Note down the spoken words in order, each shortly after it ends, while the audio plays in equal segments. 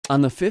On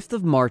the 5th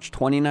of March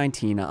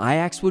 2019,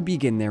 Ajax would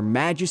begin their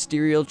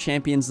magisterial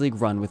Champions League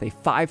run with a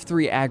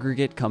 5-3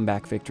 aggregate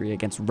comeback victory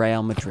against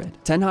Real Madrid.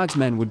 Ten Hag's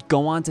men would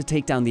go on to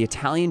take down the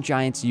Italian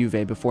giants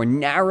Juve before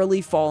narrowly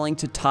falling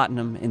to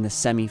Tottenham in the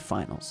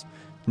semi-finals.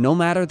 No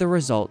matter the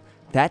result,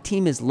 that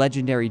team is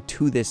legendary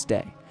to this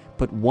day,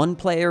 but one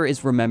player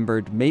is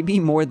remembered maybe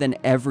more than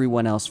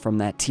everyone else from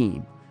that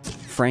team: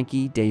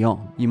 Frenkie De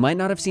Jong. You might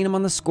not have seen him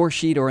on the score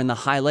sheet or in the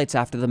highlights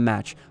after the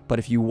match, but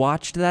if you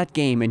watched that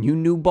game and you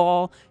knew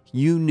ball,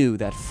 you knew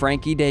that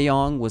Frenkie De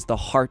Jong was the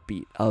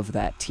heartbeat of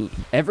that team.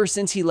 Ever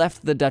since he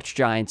left the Dutch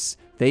Giants,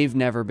 they've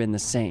never been the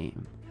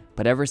same.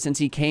 But ever since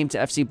he came to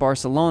FC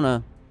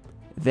Barcelona,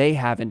 they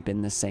haven't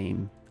been the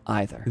same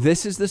either.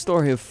 This is the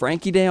story of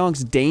Frenkie De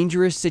Jong's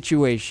dangerous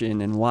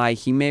situation and why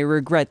he may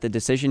regret the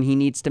decision he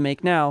needs to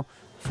make now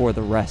for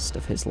the rest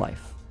of his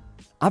life.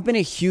 I've been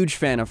a huge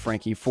fan of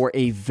Frenkie for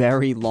a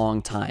very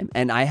long time,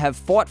 and I have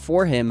fought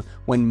for him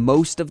when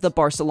most of the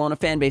Barcelona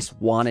fan base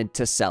wanted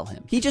to sell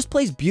him. He just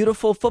plays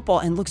beautiful football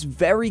and looks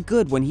very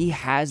good when he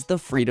has the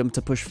freedom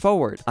to push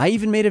forward. I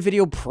even made a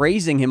video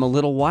praising him a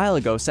little while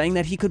ago, saying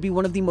that he could be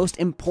one of the most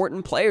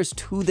important players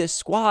to this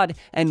squad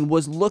and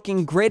was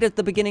looking great at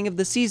the beginning of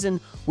the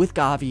season with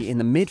Gavi in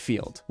the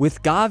midfield.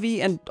 With Gavi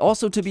and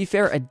also, to be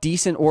fair, a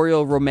decent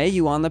Oriol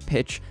Romeu on the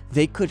pitch,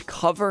 they could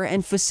cover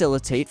and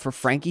facilitate for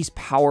Frenkie's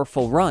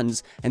powerful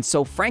runs, and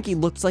so Frenkie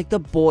looks like the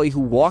boy who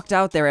walked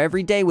out there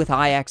every day with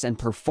Ajax and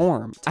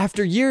performed.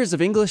 After years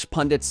of English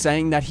pundits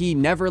saying that he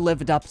never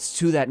lived up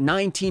to that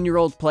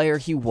 19-year-old player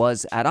he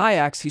was at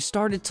Ajax, he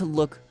started to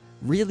look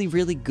really,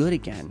 really good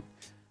again.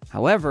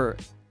 However,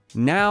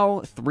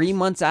 now, 3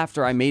 months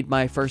after I made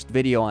my first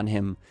video on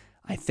him,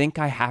 I think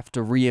I have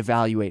to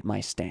reevaluate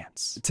my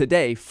stance.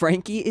 Today,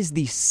 Frenkie is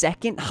the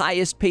second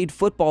highest paid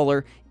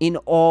footballer in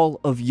all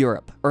of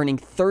Europe, earning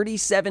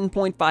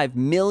 37.5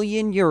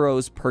 million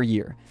euros per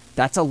year.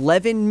 That's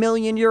 11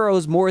 million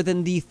euros more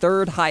than the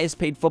third highest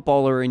paid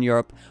footballer in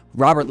Europe,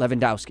 Robert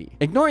Lewandowski.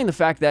 Ignoring the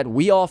fact that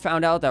we all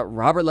found out that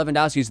Robert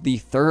Lewandowski is the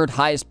third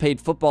highest paid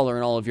footballer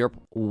in all of Europe,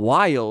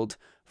 wild,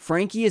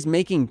 Frenkie is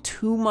making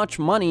too much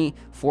money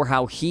for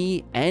how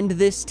he and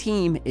this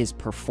team is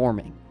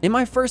performing. In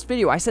my first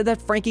video, I said that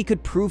Frenkie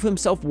could prove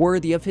himself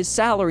worthy of his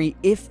salary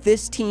if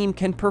this team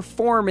can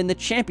perform in the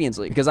Champions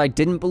League, because I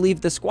didn't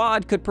believe the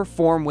squad could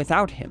perform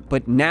without him.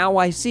 But now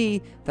I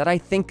see that I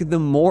think the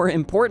more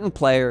important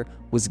player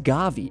was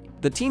Gavi.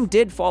 The team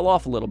did fall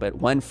off a little bit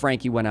when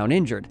Frenkie went out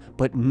injured,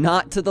 but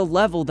not to the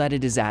level that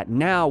it is at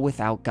now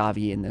without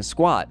Gavi in this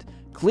squad.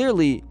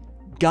 Clearly,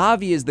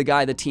 Gavi is the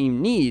guy the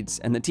team needs,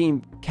 and the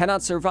team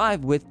cannot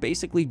survive with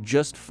basically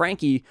just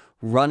Frenkie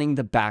running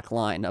the back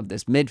line of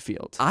this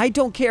midfield. I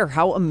don't care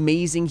how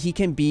amazing he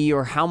can be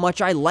or how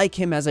much I like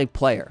him as a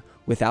player.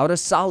 Without a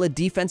solid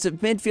defensive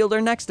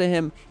midfielder next to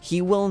him,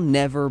 he will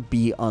never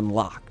be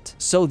unlocked.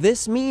 So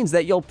this means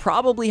that you'll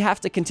probably have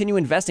to continue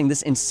investing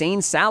this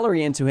insane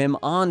salary into him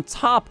on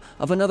top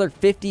of another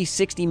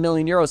 50-60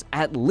 million euros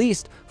at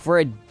least for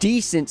a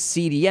decent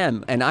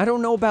CDM. And I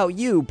don't know about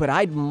you, but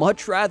I'd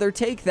much rather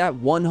take that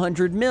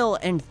 100 mil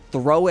and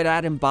throw it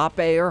at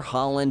Mbappe or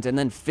Haaland and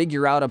then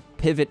figure out a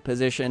pivot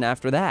position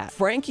after that.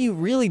 Frenkie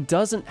really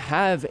doesn't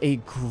have a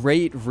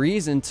great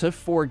reason to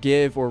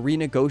forgive or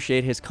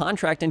renegotiate his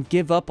contract and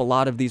give up a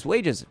lot of these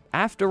wages.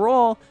 After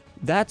all,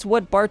 that's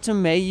what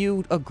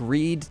Bartomeu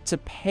agreed to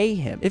pay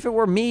him. If it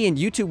were me and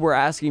YouTube were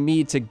asking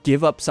me to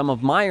give up some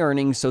of my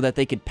earnings so that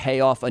they could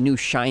pay off a new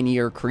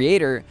shinier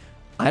creator,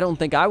 I don't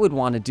think I would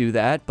want to do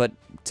that. But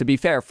to be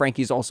fair,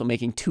 Frenkie's also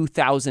making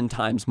 2,000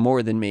 times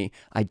more than me.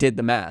 I did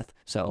the math.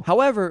 So,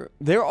 however,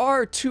 there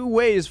are two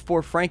ways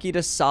for Frenkie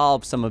to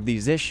solve some of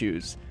these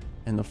issues.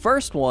 And the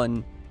first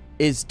one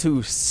is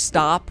to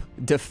stop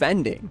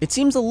defending. It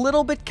seems a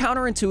little bit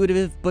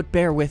counterintuitive, but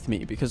bear with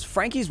me, because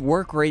Frenkie's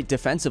work rate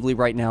defensively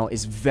right now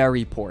is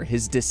very poor.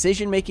 His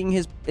decision-making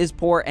is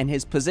poor, and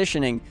his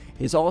positioning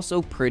is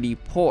also pretty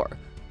poor.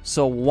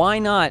 So why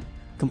not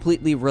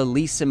completely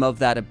release him of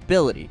that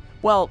ability?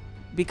 Well,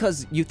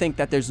 because you think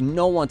that there's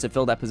no one to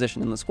fill that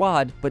position in the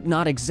squad, but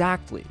not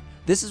exactly.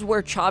 This is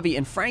where Xavi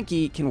and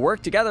Frenkie can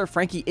work together.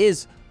 Frenkie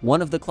is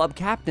one of the club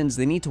captains.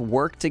 They need to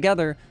work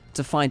together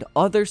to find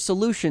other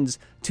solutions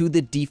to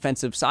the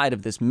defensive side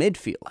of this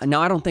midfield. Now,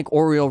 I don't think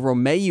Oriol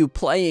Romeu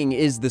playing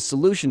is the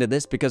solution to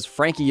this, because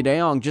Frenkie De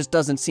Jong just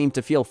doesn't seem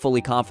to feel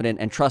fully confident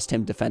and trust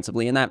him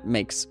defensively, and that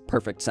makes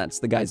perfect sense.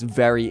 The guy's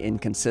very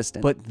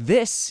inconsistent. But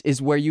this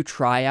is where you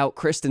try out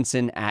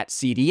Christensen at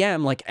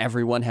CDM, like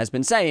everyone has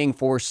been saying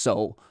for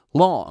so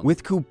long.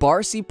 With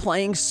Cubarsí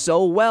playing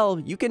so well,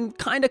 you can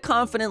kind of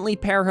confidently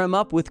pair him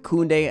up with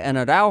Koundé and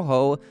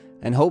Araujo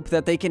and hope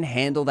that they can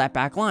handle that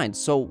back line.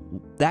 So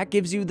that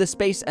gives you the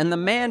space and the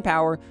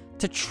manpower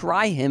to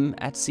try him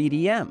at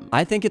CDM.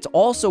 I think it's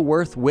also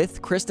worth,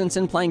 with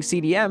Christensen playing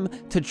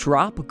CDM, to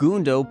drop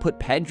Gundo, put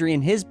Pedri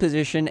in his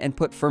position, and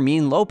put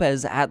Fermin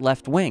Lopez at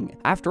left wing.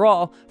 After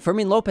all,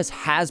 Fermin Lopez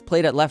has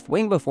played at left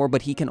wing before,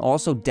 but he can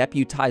also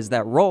deputize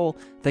that role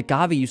that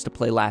Gavi used to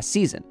play last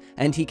season.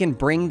 And he can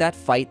bring that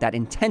fight, that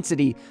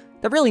intensity,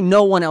 that really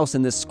no one else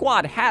in this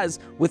squad has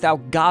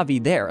without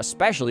Gavi there,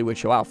 especially with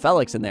Joao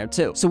Felix in there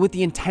too. So with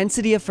the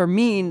intensity of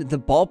Firmino, the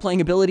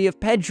ball-playing ability of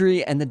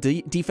Pedri, and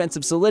the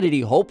defensive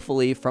solidity,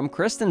 hopefully, from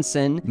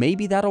Christensen,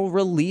 maybe that'll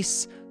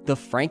release the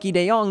Frenkie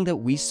De Jong that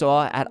we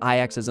saw at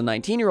Ajax as a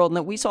 19-year-old and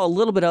that we saw a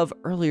little bit of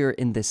earlier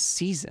in this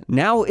season.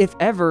 Now, if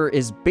ever,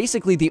 is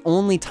basically the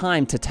only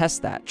time to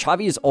test that.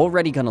 Xavi is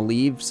already going to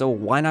leave, so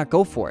why not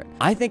go for it?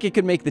 I think it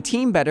could make the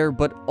team better,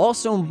 but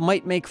also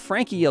might make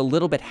Frenkie a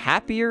little bit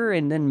happier,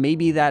 and then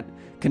maybe that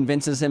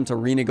convinces him to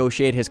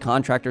renegotiate his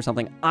contract or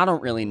something. I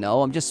don't really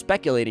know. I'm just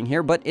speculating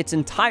here, but it's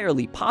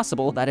entirely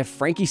possible that if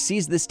Frenkie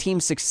sees this team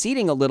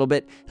succeeding a little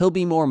bit, he'll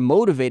be more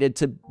motivated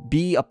to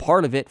be a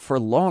part of it for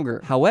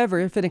longer. However,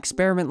 if an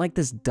experiment like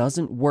this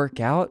doesn't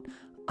work out,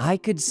 I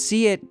could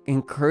see it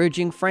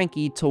encouraging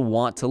Frenkie to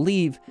want to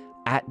leave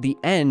at the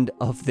end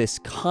of this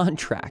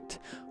contract,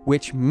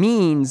 which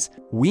means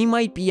we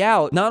might be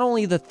out not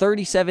only the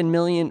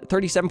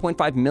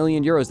 37.5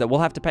 million euros that we'll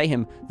have to pay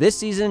him this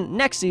season,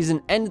 next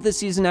season, and the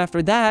season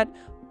after that,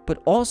 but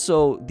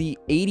also the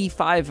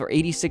 85 or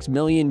 86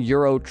 million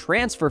euro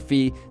transfer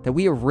fee that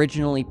we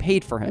originally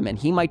paid for him. And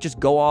he might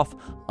just go off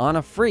on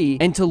a free,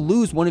 and to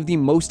lose one of the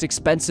most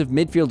expensive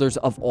midfielders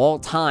of all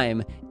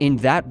time in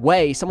that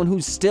way, someone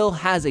who still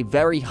has a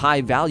very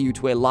high value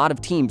to a lot of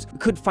teams,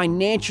 could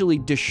financially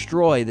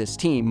destroy this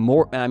team.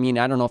 I mean,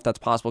 I don't know if that's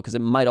possible because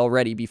it might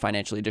already be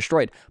financially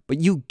destroyed, but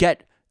you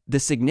get the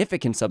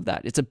significance of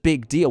that. It's a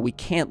big deal. We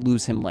can't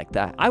lose him like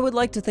that. I would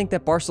like to think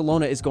that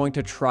Barcelona is going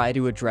to try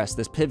to address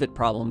this pivot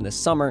problem this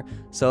summer.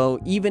 So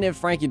even if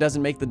Frenkie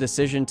doesn't make the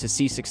decision to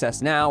see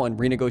success now and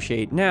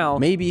renegotiate now,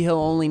 maybe he'll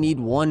only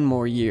need one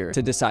more year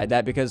to decide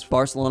that, because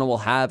Barcelona will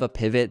have a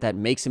pivot that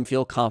makes him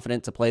feel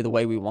confident to play the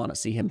way we want to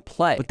see him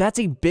play. But that's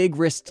a big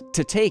risk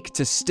to take,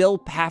 to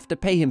still have to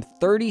pay him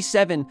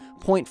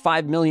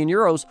 37.5 million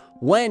euros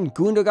when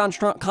Gundogan's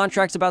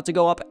contract's about to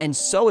go up, and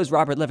so is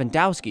Robert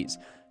Lewandowski's.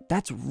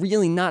 That's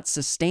really not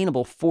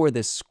sustainable for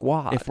this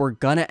squad. If we're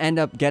gonna end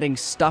up getting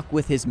stuck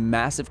with his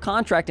massive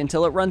contract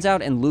until it runs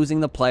out and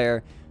losing the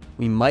player,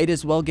 we might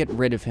as well get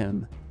rid of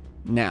him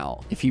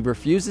now. If he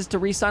refuses to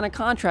re-sign a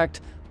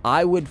contract,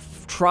 I would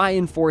try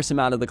and force him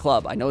out of the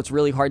club. I know it's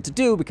really hard to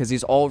do because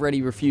he's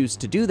already refused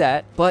to do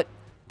that, but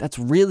that's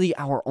really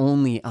our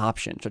only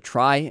option, to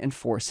try and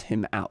force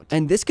him out.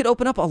 And this could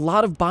open up a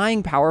lot of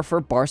buying power for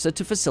Barca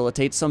to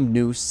facilitate some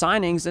new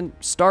signings and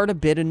start a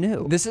bit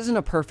anew. This isn't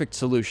a perfect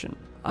solution.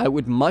 I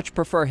would much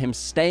prefer him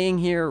staying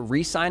here,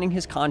 re-signing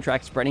his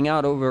contract, spreading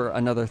out over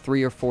another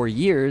 3 or 4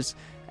 years,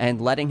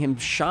 and letting him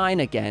shine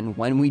again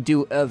when we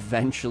do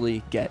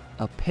eventually get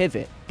a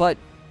pivot. But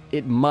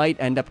it might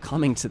end up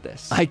coming to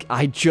this.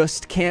 I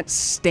just can't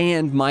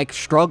stand my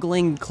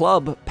struggling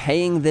club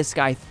paying this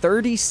guy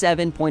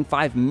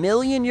 37.5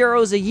 million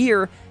euros a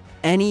year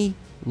any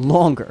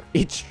longer.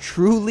 It's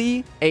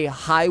truly a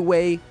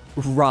highway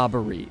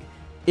robbery.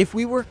 If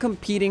we were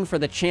competing for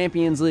the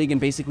Champions League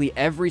and basically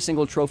every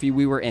single trophy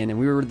we were in, and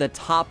we were the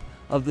top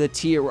of the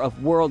tier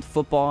of world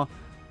football,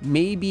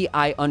 maybe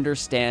I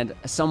understand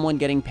someone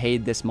getting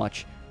paid this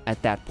much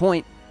at that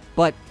point,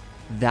 but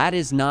that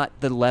is not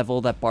the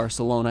level that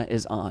Barcelona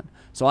is on.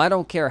 So I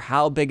don't care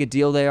how big a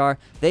deal they are,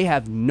 they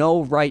have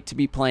no right to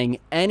be playing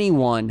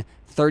anyone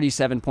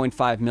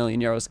 37.5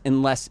 million euros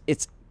unless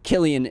it's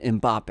Kylian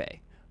Mbappe.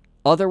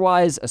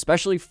 Otherwise,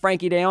 especially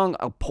Frenkie De Jong,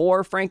 a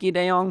poor Frenkie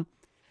De Jong,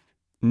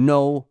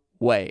 no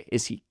way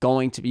is he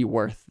going to be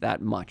worth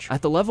that much.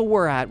 At the level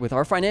we're at with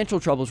our financial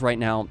troubles right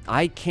now,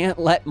 I can't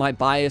let my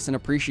bias and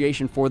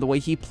appreciation for the way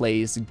he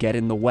plays get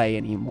in the way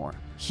anymore.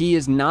 He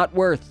is not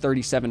worth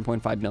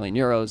 37.5 million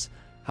euros.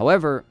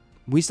 However,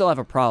 we still have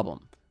a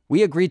problem.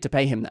 We agreed to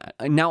pay him that.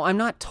 Now, I'm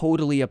not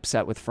totally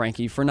upset with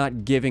Frenkie for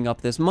not giving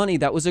up this money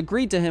that was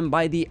agreed to him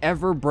by the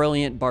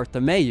ever-brilliant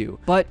Bartomeu,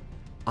 but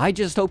I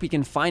just hope he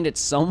can find it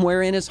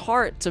somewhere in his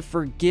heart to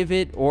forgive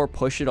it or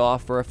push it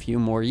off for a few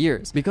more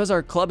years, because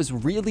our club is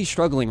really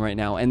struggling right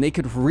now and they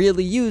could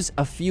really use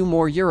a few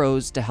more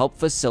euros to help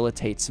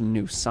facilitate some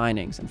new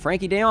signings. And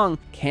Frenkie De Jong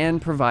can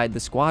provide the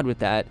squad with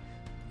that.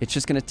 It's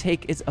just going to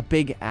take a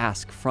big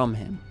ask from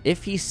him.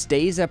 If he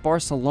stays at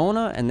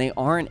Barcelona and they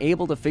aren't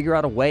able to figure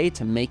out a way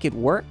to make it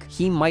work,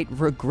 he might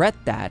regret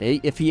that.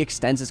 If he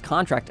extends his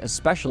contract,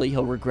 especially,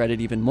 he'll regret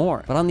it even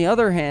more. But on the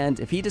other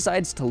hand, if he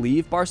decides to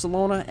leave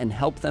Barcelona and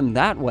help them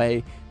that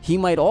way, he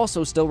might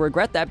also still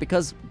regret that,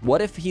 because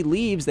what if he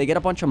leaves, they get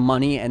a bunch of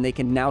money and they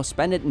can now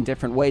spend it in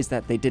different ways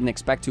that they didn't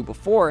expect to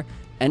before,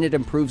 and it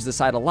improves the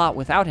side a lot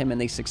without him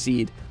and they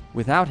succeed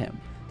without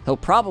him. He'll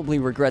probably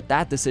regret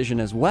that decision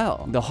as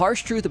well. The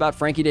harsh truth about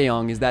Frenkie De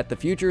Jong is that the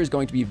future is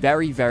going to be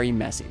very, very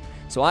messy.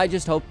 So I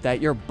just hope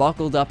that you're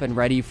buckled up and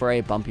ready for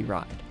a bumpy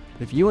ride.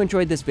 If you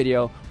enjoyed this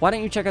video, why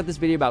don't you check out this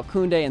video about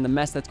Koundé and the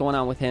mess that's going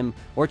on with him,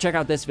 or check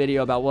out this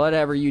video about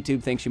whatever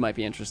YouTube thinks you might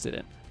be interested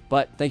in.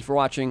 But thank you for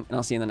watching, and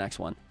I'll see you in the next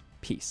one.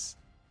 Peace.